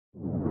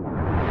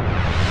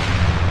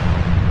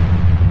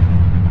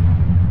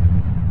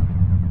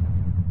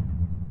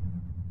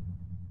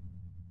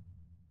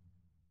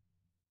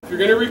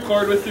going to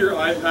record with your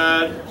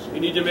iPad, you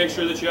need to make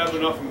sure that you have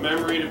enough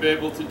memory to be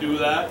able to do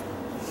that.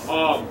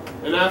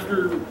 And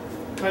after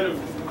kind of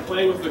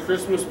playing with the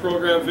Christmas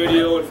program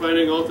video and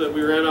finding out that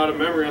we ran out of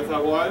memory, I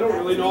thought, well, I don't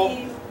really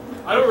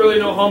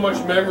know how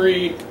much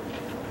memory,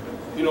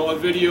 you know, a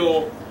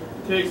video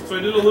takes. So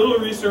I did a little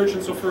research,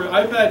 and so for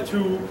iPad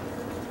 2,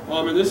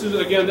 and this is,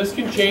 again, this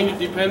can change. It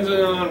depends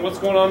on what's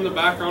going on in the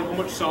background, how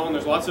much sound.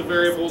 There's lots of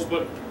variables,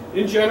 but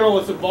in general,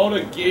 it's about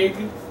a gig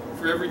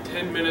for every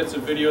 10 minutes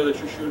of video that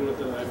you're shooting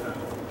with an iPad.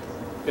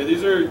 Okay,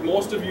 these are,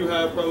 most of you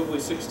have probably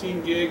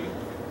 16 gig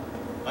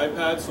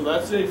iPads, so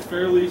that's a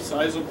fairly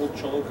sizable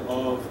chunk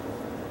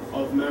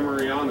of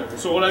memory on there.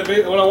 So what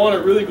I want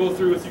to really go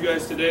through with you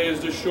guys today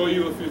is just show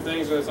you a few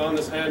things, and it's on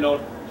this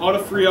handout, how to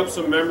free up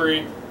some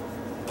memory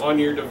on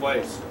your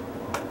device.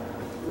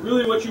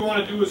 Really what you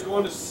want to do is go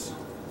into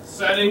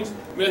settings.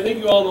 I mean, I think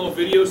you all know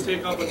videos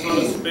take up a ton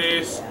of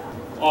space.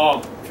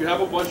 If you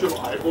have a bunch of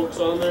iBooks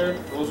on there,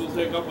 those will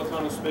take up a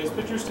ton of space.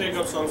 Pictures take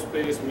up some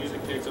space,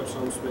 music takes up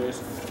some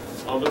space.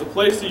 But the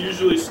place to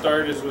usually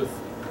start is with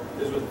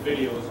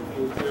videos. If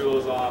you can clear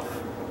those off,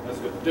 that's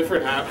good.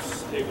 Different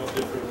apps take up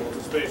different amounts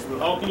of space. But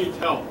how can you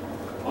tell?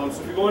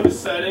 So if you go into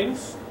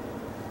settings,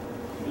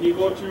 and you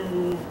go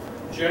to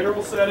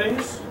general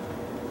settings,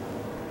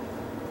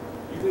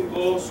 you can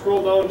go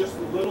scroll down just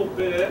a little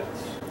bit,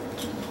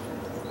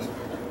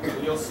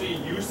 and you'll see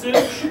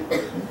usage.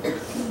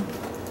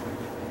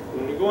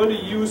 When you go into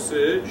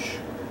usage,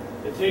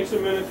 it takes a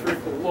minute for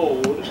it to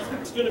load.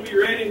 It's going to be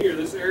right in here,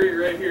 this area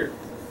right here,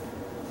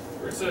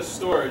 where it says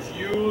storage,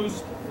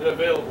 used and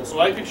available. So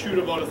I could shoot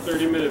about a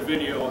 30-minute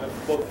video. I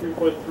have about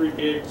 3.3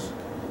 gigs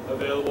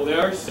available. They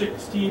are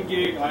 16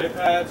 gig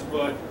iPads,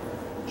 but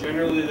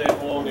generally they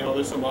hold, you know,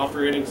 there's some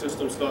operating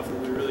system stuff that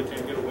we really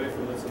can't get away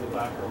from that's in the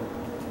background.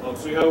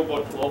 So you have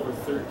about 12 or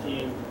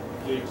 13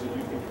 gigs that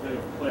you can kind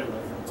of play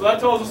with. So that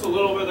tells us a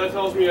little bit. That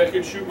tells me I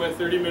could shoot my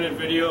 30-minute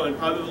video and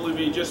probably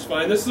be just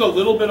fine. This is a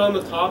little bit on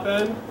the top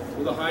end,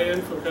 or the high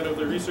end from kind of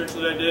the research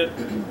that I did,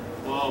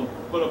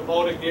 but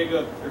about a gig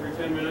every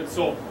 10 minutes,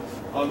 so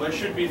I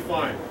should be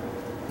fine.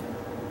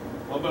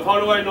 But how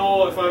do I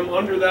know if I'm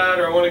under that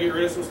or I want to get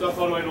rid of some stuff?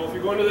 How do I know? If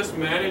you go into this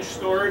manage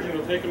storage, and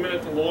it'll take a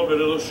minute to load, but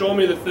it'll show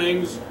me the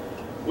things,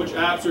 which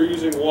apps are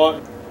using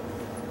what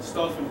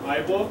stuff in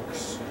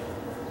iBooks.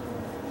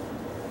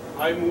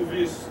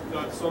 iMovies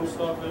got some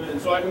stuff in it,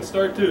 and so I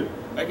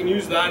can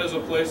use that as a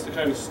place to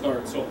kind of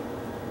start. So,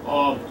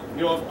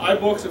 you know,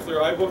 if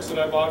they're iBooks that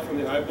I bought from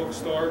the iBook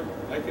store,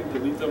 I can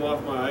delete them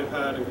off my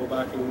iPad and go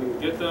back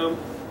and get them.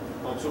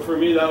 So for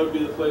me, that would be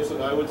the place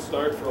that I would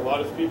start. For a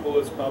lot of people,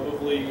 it's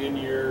probably in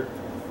your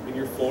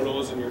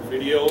photos and your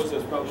videos.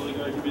 That's probably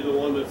going to be the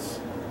one that's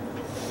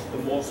the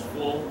most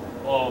full.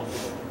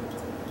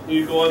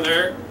 You go in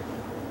there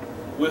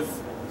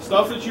with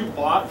stuff that you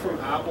bought from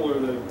Apple, or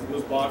that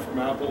was bought from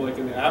Apple, like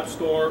in the App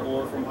Store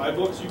or from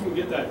iBooks, you can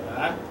get that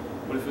back.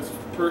 But if it's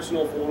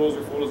personal photos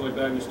or photos like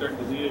that and you start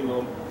deleting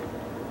them,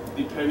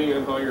 depending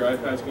on how your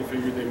iPad's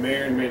configured, they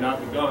may or may not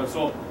be gone.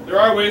 So there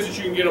are ways that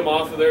you can get them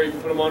off of there. You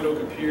can put them onto a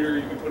computer,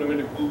 you can put them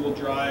into Google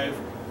Drive,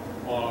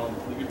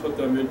 you can put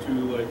them into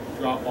like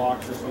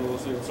Dropbox or some of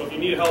those things. So if you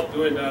need help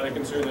doing that, I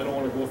don't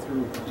want to go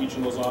through each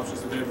of those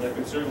options today, but I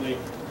can certainly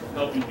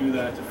help you do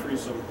that to free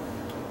some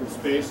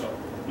space up.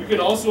 You can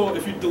also,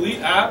 if you delete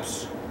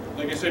apps,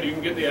 like I said, you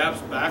can get the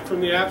apps back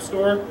from the App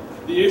Store.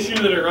 The issue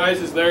that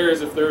arises there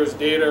is if there is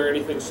data or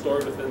anything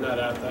stored within that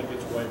app, that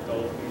gets wiped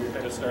out, and you're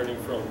kind of starting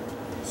from